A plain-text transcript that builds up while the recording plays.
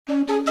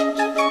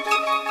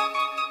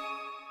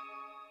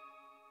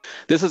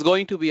This is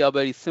going to be a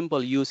very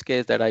simple use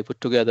case that I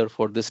put together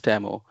for this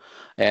demo.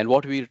 And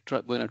what we're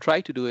going to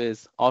try to do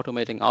is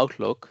automating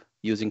Outlook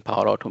using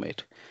Power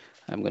Automate.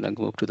 I'm going to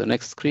move to the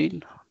next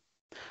screen.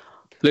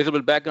 Little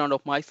bit background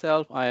of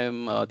myself. I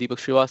am Deepak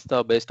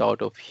Srivastava, based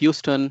out of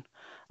Houston.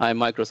 I'm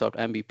Microsoft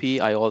MVP.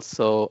 I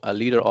also a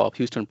leader of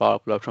Houston Power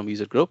Platform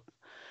User Group.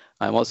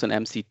 I'm also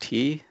an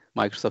MCT,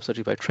 Microsoft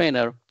Certified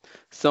Trainer.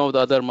 Some of the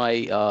other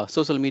my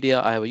social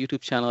media, I have a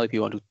YouTube channel. If you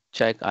want to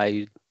check,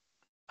 I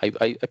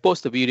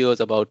post the videos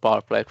about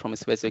Power Platform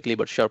specifically,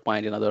 but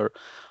SharePoint and other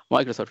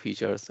Microsoft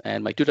features,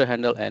 and my Twitter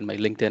handle and my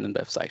LinkedIn and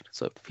website.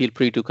 So feel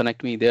free to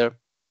connect me there.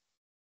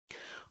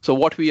 So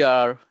what we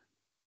are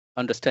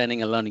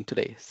understanding and learning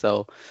today.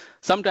 So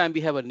sometimes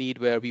we have a need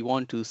where we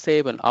want to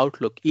save an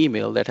Outlook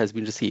email that has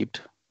been received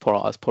for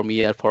us, for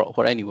me, or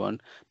for anyone,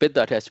 with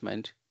the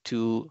attachment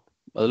to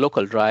a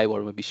local drive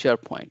or maybe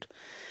SharePoint.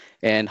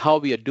 And how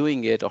we are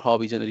doing it, or how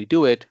we generally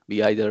do it,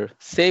 we either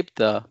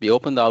we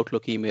open the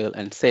Outlook email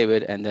and save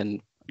it, and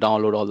then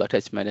download all the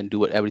attachment and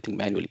do everything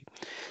manually.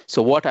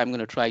 So what I'm going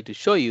to try to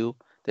show you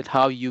that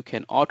how you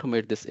can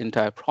automate this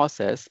entire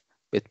process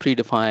with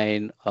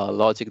predefined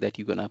logic that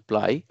you're going to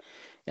apply,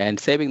 and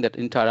saving that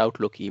entire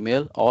Outlook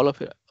email, all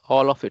of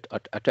it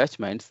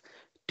attachments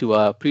to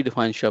a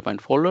predefined SharePoint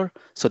folder,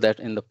 so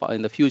that in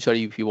the future,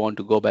 if you want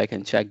to go back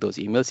and check those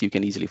emails, you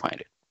can easily find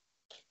it.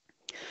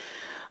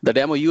 The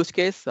demo use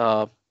case,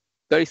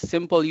 very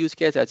simple use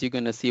case, as you're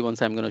going to see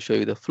once I'm going to show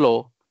you the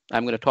flow.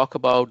 I'm going to talk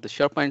about the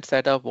SharePoint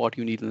setup, what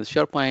you need in the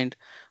SharePoint,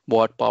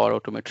 what Power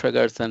Automate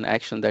triggers and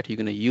action that you're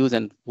going to use,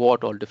 and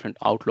what all different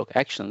Outlook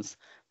actions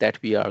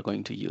that we are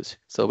going to use.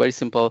 So very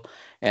simple,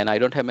 and I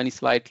don't have many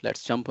slides.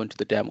 Let's jump into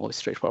the demo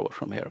straightforward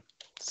from here.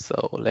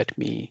 So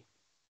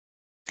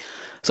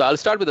I'll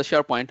start with the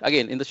SharePoint.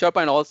 Again, in the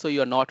SharePoint also,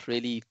 you're not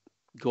really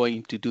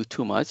going to do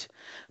too much,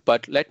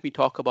 but let me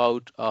talk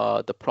about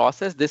the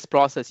process. This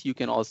process you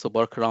can also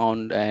work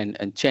around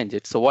and change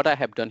it. So what I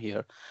have done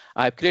here,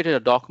 I've created a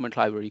document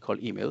library called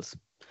emails,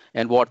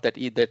 and what that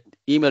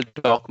email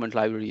document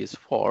library is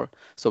for.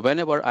 So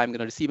whenever I'm going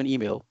to receive an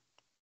email,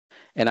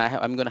 and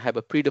I'm going to have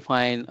a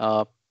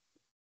predefined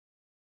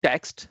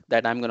text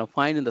that I'm going to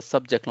find in the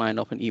subject line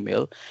of an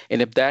email,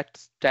 and if that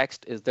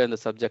text is there in the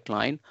subject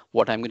line,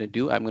 what I'm going to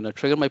do, I'm going to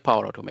trigger my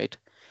Power Automate,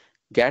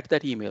 get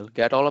that email,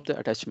 get all of the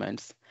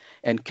attachments,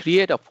 and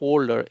create a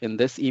folder in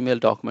this email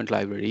document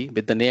library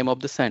with the name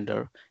of the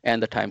sender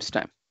and the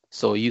timestamp.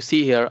 So you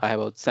see here, I have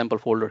a sample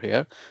folder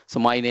here. So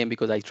my name,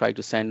 because I try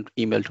to send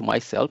email to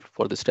myself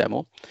for this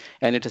demo,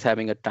 and it is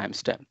having a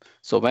timestamp.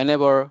 So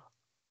whenever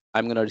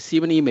I'm going to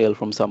receive an email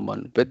from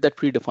someone with that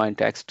predefined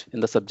text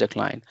in the subject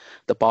line,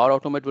 the Power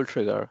Automate will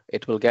trigger.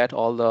 It will get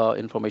all the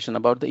information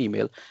about the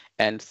email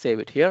and save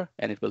it here,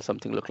 and it will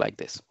something look like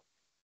this.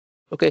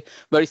 Okay,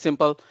 very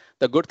simple.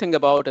 The good thing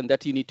about, and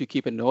that you need to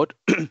keep a note,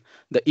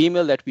 the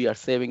email that we are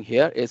saving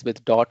here is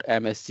with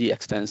 .msg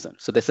extension.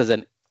 So this is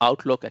an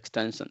Outlook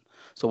extension.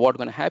 So what's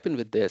going to happen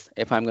with this,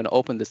 if I'm going to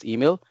open this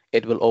email,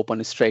 it will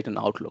open straight in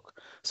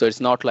Outlook. So it's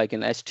not like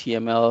an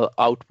HTML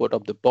output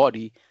of the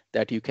body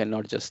that you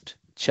cannot just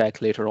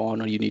check later on,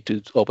 or you need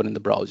to open in the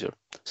browser.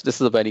 So this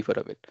is the benefit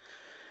of it.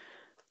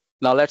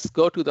 Now let's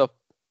go to the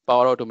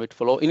Power Automate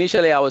flow.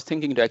 Initially, I was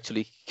thinking to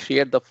actually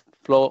create the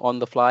flow on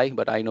the fly,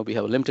 but I know we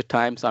have a limited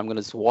time, so I'm going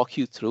to just walk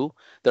you through.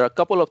 There are a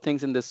couple of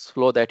things in this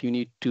flow that you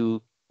need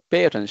to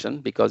pay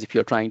attention, because if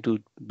you're trying to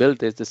build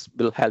this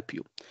will help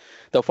you.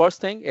 The first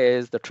thing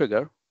is the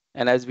trigger.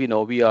 And as we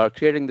know, we are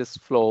creating this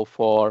flow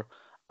for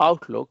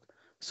Outlook.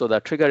 So the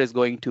trigger is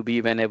going to be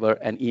whenever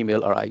an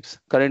email arrives.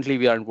 Currently,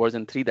 we are in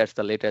version 3. That's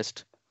the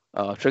latest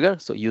trigger.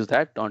 So use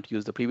that. Don't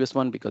use the previous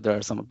one, because there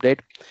are some update.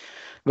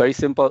 Very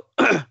simple.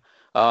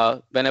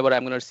 Whenever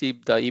I'm going to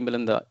receive the email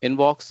in the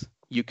inbox,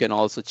 you can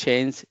also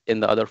change in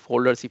the other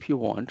folders if you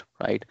want,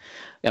 right?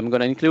 I'm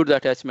going to include the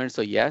attachment.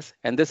 So yes,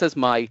 and this is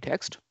my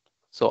text.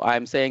 So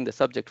I'm saying the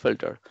subject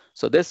filter.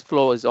 So this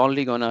flow is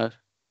only going to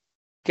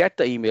get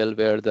the email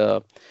where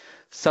the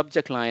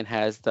subject line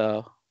has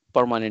the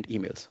permanent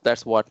emails.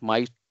 That's what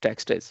my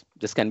text is.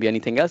 This can be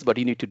anything else, but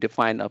you need to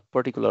define a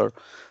particular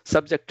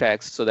subject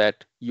text so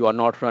that you are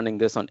not running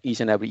this on each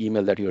and every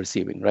email that you're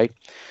receiving, right?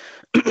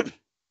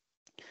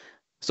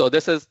 So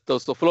this is the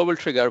flow will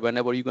trigger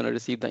whenever you're going to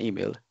receive the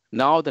email.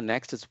 Now the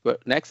next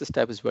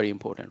step is very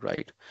important,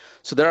 right?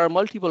 So there are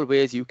multiple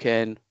ways you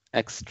can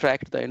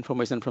extract the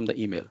information from the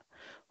email.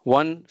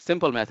 One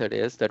simple method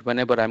is that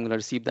whenever I'm going to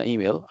receive the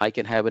email, I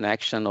can have an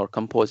action or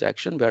compose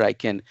action where I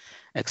can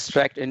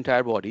extract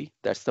entire body,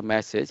 that's the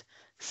message,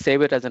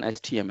 save it as an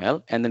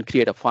HTML, and then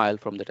create a file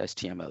from that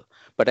HTML.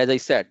 But as I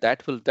said,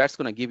 that's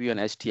going to give you an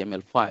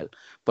HTML file.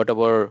 But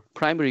our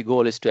primary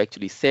goal is to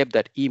actually save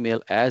that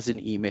email as an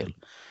email.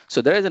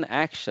 So there is an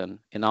action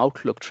in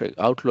Outlook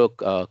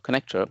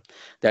connector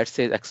that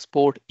says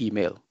export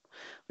email.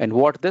 And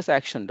what this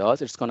action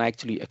does, it's going to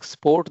actually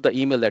export the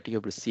email that you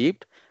have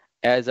received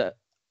as a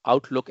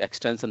Outlook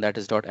extension that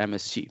is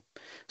 .msg.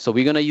 So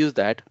we're going to use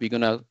that. We're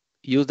going to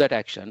use that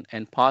action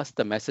and pass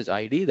the message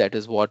ID. That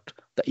is what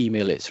the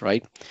email is,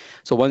 right?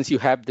 So once you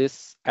have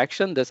this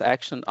action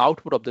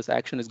output of this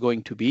action is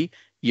going to be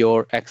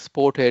your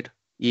exported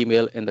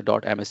email in the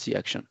 .msg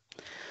action.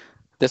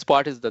 This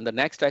part is then the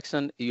next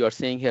action you are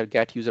seeing here,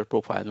 get user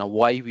profile. Now,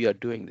 why we are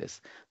doing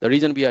this? The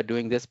reason we are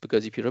doing this,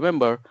 because if you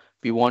remember,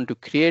 we want to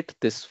create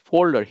this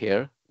folder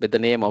here with the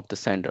name of the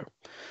sender.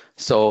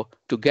 So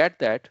to get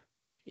that,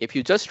 if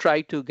you just try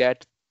to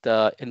get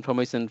the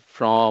information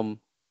from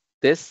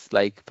this,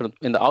 like from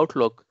in the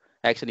Outlook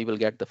action, you will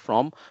get the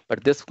from,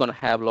 but this is going to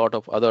have a lot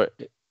of other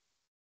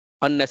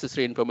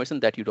unnecessary information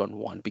that you don't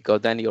want,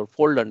 because then your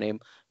folder name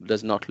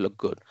does not look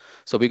good.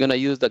 So we're going to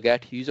use the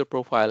get user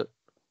profile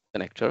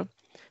connector.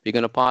 We're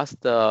going to pass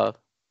the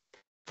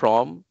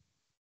from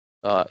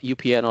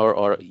UPN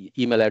or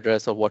email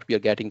address of what we are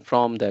getting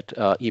from that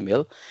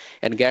email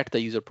and get the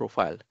user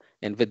profile.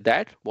 And with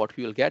that, what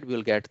we'll get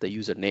the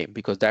username,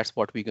 because that's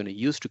what we're going to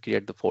use to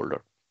create the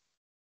folder.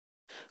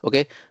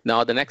 Okay,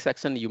 now the next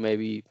section, you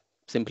maybe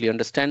simply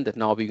understand that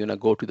now we're going to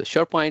go to the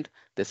SharePoint.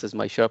 This is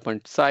my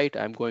SharePoint site.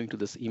 I'm going to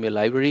this email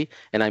library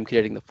and I'm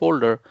creating the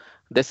folder.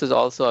 This is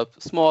also a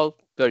small,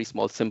 very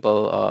small,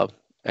 simple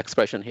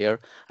expression here.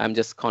 I'm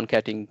just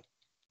concatenating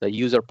the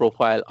user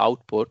profile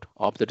output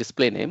of the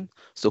display name.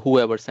 So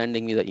whoever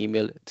sending me the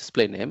email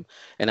display name,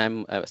 and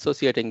I'm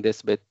associating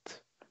this with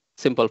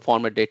simple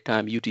format, date,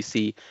 time,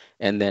 UTC,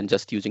 and then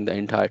just using the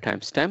entire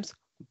timestamps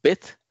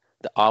with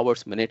the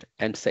hours, minute,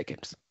 and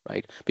seconds,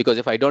 right? Because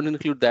if I don't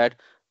include that,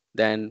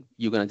 then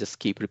you're going to just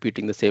keep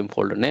repeating the same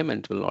folder name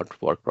and it will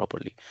not work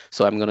properly.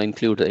 So I'm going to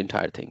include the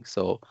entire thing.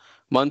 So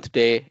month,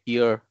 day,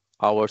 year,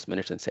 hours,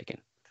 minutes, and second.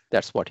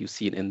 That's what you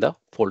see in the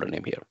folder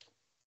name here.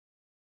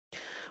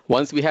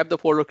 Once we have the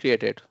folder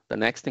created, the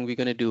next thing we're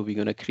going to do, we're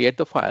going to create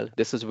the file.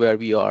 This is where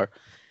we are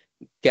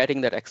getting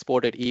that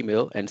exported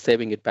email and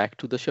saving it back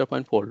to the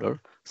SharePoint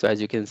folder. So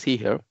as you can see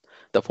here,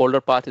 the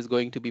folder path is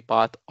going to be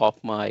path of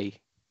my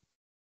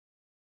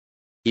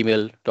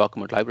email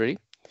document library.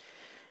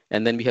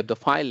 And then we have the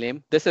file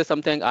name. This is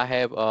something I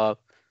have,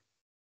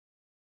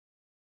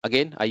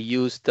 again, I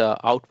use the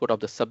output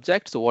of the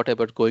subject. So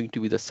whatever is going to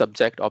be the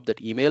subject of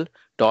that email,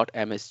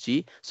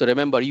 .msg. So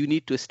remember, you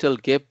need to still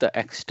give the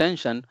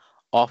extension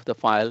of the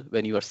file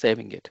when you are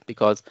saving it,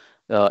 because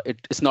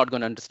it's not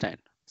going to understand.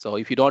 So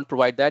if you don't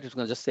provide that, it's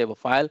going to just save a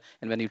file.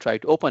 And when you try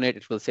to open it,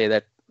 it will say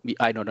that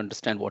I don't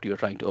understand what you're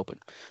trying to open.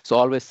 So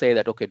always say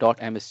that, okay,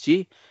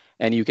 .msg,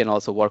 and you can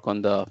also work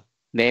on the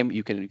name.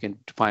 You can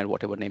define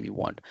whatever name you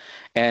want.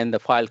 And the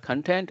file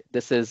content,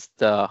 this is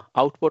the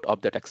output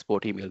of that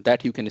export email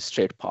that you can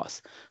straight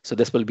pass. So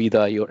this will be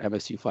your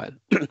MSG file.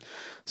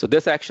 So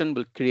this action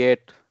will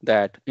create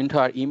that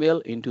entire email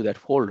into that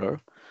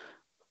folder.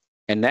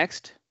 And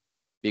next,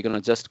 we're going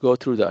to just go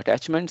through the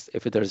attachments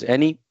if there's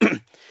any.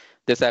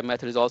 This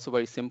method is also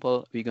very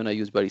simple. We're going to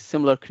use very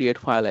similar create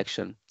file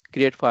action.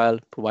 Create file,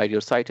 provide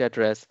your site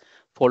address,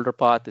 folder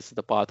path. This is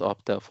the path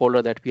of the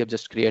folder that we have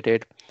just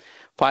created.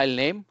 File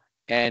name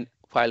and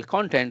file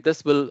content.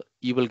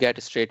 You will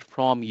get straight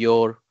from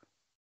your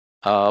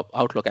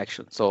Outlook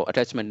action. So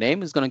attachment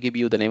name is going to give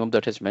you the name of the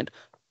attachment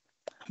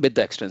with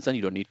the extension.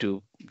 You don't need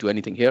to do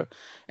anything here,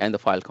 and the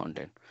file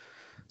content.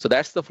 So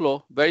that's the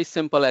flow. Very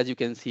simple, as you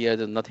can see here.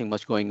 There's nothing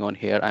much going on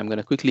here. I'm going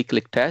to quickly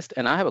click test,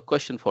 and I have a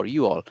question for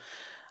you all.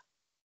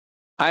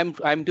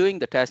 I'm doing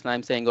the test, and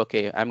I'm saying,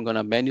 okay, I'm going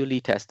to manually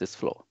test this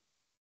flow.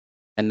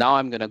 And now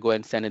I'm going to go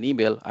and send an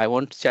email. I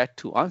want chat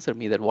to answer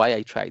me that why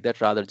I tried that,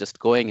 rather just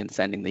going and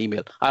sending the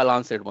email. I'll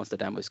answer it once the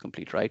demo is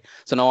complete, right?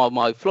 So now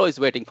my flow is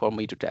waiting for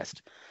me to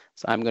test.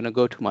 So I'm going to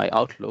go to my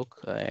Outlook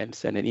and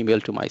send an email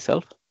to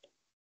myself.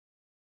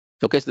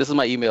 Okay, so this is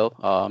my email.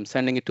 I'm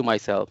sending it to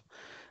myself.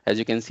 As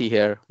you can see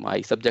here,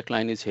 my subject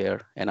line is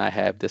here, and I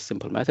have this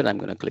simple method. I'm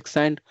going to click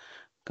send,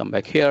 come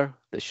back here.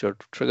 This should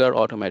trigger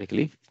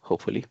automatically,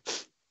 hopefully,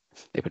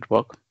 if it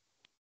works.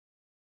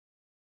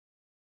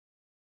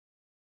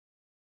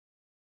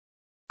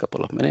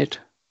 Couple of minutes.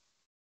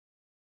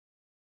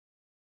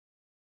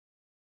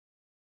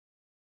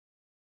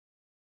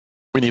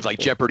 We need like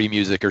Jeopardy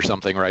music or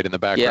something right in the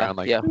background.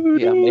 Yeah,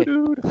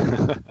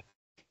 like,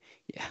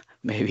 yeah,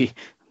 maybe,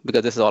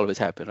 because this has always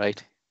happened,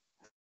 right?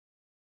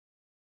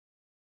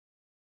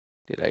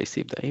 Did I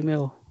receive the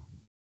email?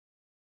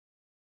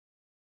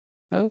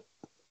 Oh,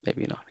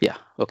 maybe not. Yeah,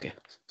 okay.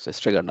 So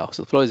it's triggered now.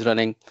 So the flow is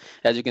running.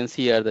 As you can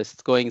see here, this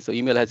is going. So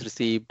email has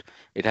received.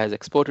 It has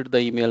exported the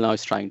email. Now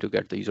it's trying to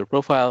get the user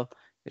profile.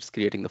 It's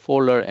creating the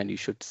folder, and you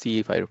should see,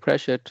 if I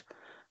refresh it,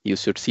 you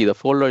should see the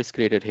folder is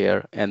created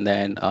here. And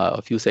then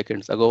a few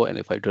seconds ago, and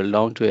if I drill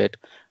down to it,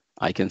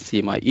 I can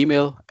see my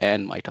email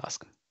and my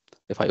task.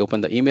 If I open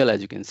the email,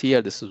 as you can see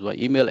here, this is my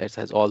email. It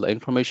has all the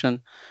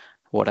information,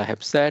 what I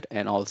have said,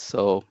 and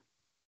also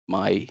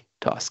my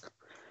task.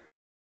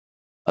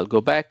 I'll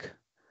go back.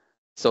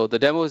 So the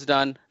demo is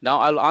done.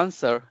 Now I'll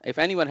answer, if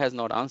anyone has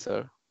not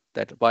answered,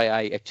 that why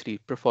I actually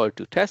prefer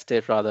to test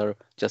it rather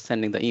just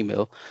sending the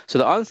email. So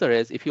the answer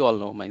is, if you all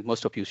know,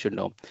 most of you should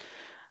know,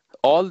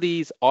 all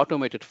these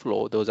automated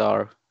flow, those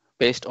are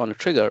based on a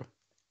trigger.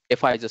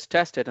 If I just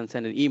test it and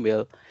send an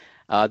email,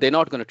 they're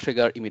not going to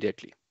trigger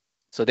immediately.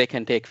 So they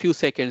can take few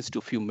seconds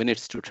to few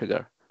minutes to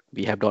trigger.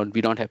 We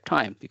don't have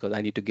time because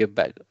I need to give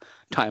back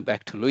time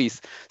back to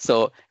Luis.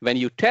 So when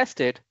you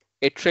test it,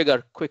 it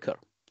trigger quicker.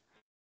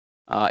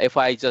 If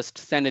I just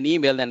send an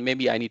email, then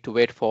maybe I need to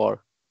wait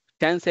for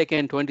 10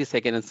 seconds, 20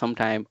 seconds, and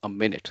sometime a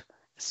minute.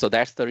 So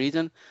that's the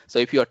reason. So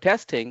if you're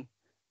testing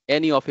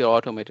any of your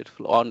automated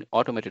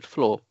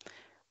flow,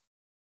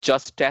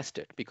 just test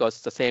it, because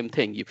it's the same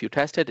thing. If you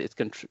test it, it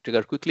can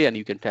trigger quickly, and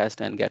you can test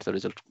and get the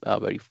result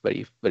very,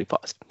 very, very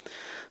fast.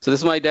 So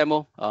this is my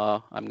demo.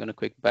 I'm going to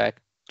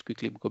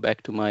quickly go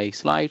back to my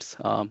slides.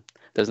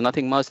 There's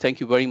nothing much. Thank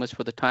you very much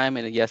for the time.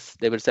 And yes,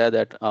 David said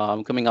that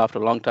I'm coming after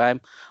a long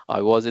time.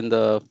 I was in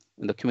the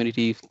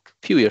community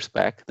a few years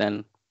back,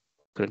 then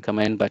couldn't come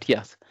in. But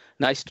yes,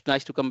 nice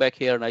to come back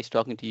here. Nice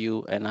talking to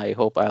you. And I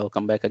hope I'll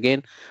come back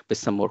again with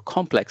some more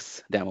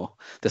complex demo.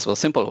 This was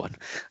a simple one.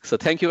 So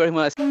thank you very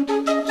much.